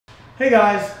Hey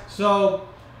guys, so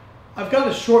I've got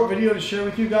a short video to share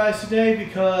with you guys today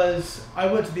because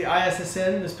I went to the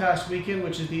ISSN this past weekend,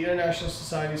 which is the International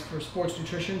Societies for Sports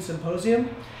Nutrition Symposium,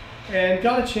 and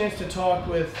got a chance to talk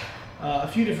with a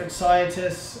few different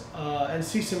scientists and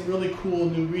see some really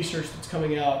cool new research that's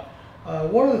coming out.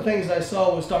 One of the things I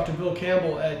saw was Dr. Bill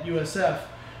Campbell at USF.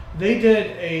 They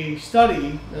did a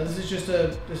study. Now this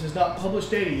is not published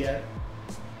data yet,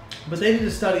 but they did a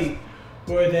study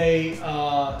where they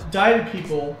dieted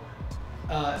people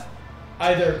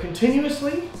either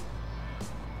continuously,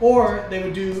 or they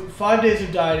would do 5 days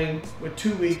of dieting with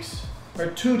 2 weeks or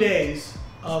 2 days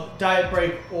of diet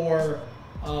break, or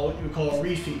what you would call a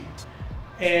refeed.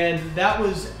 And that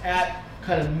was at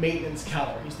kind of maintenance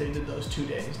calories. They did those 2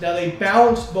 days. Now they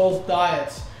balanced both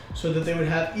diets so that they would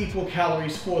have equal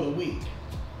calories for the week.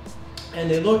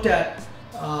 And they looked at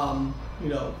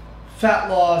fat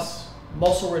loss,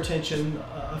 muscle retention,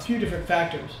 a few different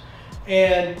factors.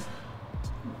 And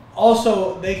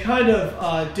also they kind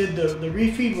of did the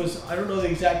refeed was, I don't know the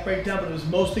exact breakdown, but it was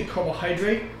mostly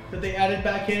carbohydrate that they added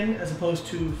back in as opposed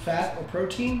to fat or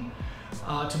protein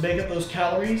to make up those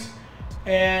calories.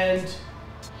 And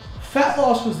fat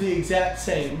loss was the exact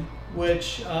same,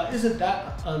 which isn't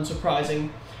that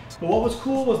unsurprising. But what was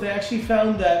cool was they actually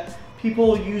found that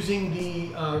people using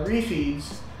the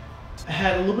refeeds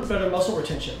had a little bit better muscle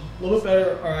retention, a little bit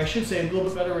better, or I should say a little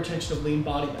bit better retention of lean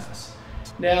body mass.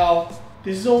 Now,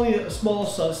 this is only a small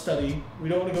study. We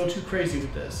don't want to go too crazy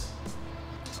with this.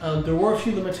 There were a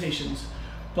few limitations,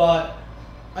 but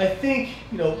I think,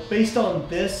 based on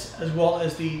this as well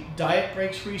as the diet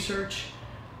breaks research,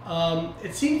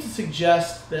 it seems to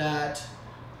suggest that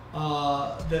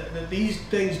that these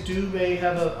things may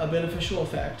have a beneficial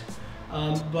effect.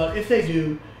 But if they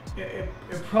do, it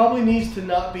probably needs to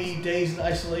not be days in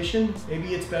isolation.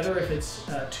 Maybe it's better if it's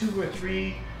 2 or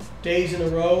 3 days in a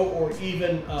row, or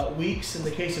even weeks in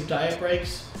the case of diet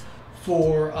breaks,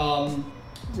 for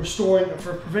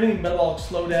preventing metabolic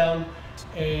slowdown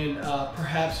and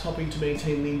perhaps helping to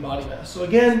maintain lean body mass. So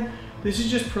again, this is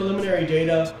just preliminary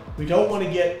data. We don't want to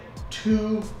get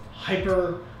too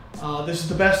hyper. This is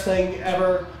the best thing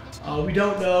ever. We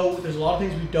don't know. There's a lot of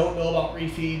things we don't know about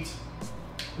refeeds,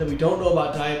 that we don't know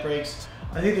about diet breaks.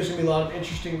 I think there's going to be a lot of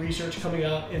interesting research coming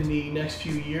out in the next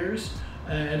few years.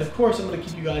 And of course, I'm going to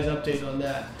keep you guys updated on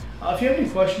that. If you have any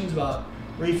questions about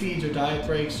refeeds or diet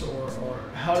breaks, or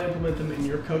how to implement them in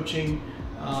your coaching,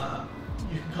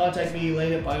 you can contact me,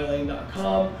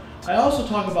 lane@biolane.com. I also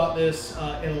talk about this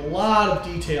in a lot of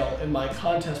detail in my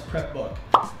contest prep book.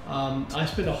 I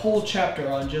spend a whole chapter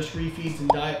on just refeeds and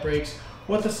diet breaks,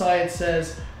 what the science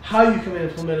says, how you can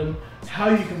implement them, how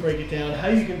you can break it down, how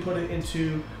you can put it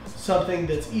into something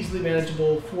that's easily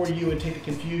manageable for you and take the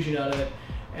confusion out of it.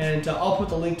 And I'll put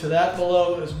the link to that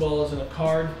below, as well as in a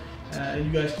card, and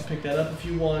you guys can pick that up if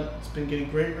you want. It's been getting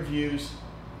great reviews.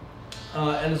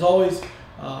 And as always,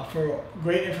 for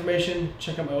great information,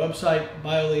 check out my website,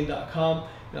 biolane.com,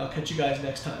 and I'll catch you guys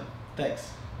next time.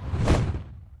 Thanks.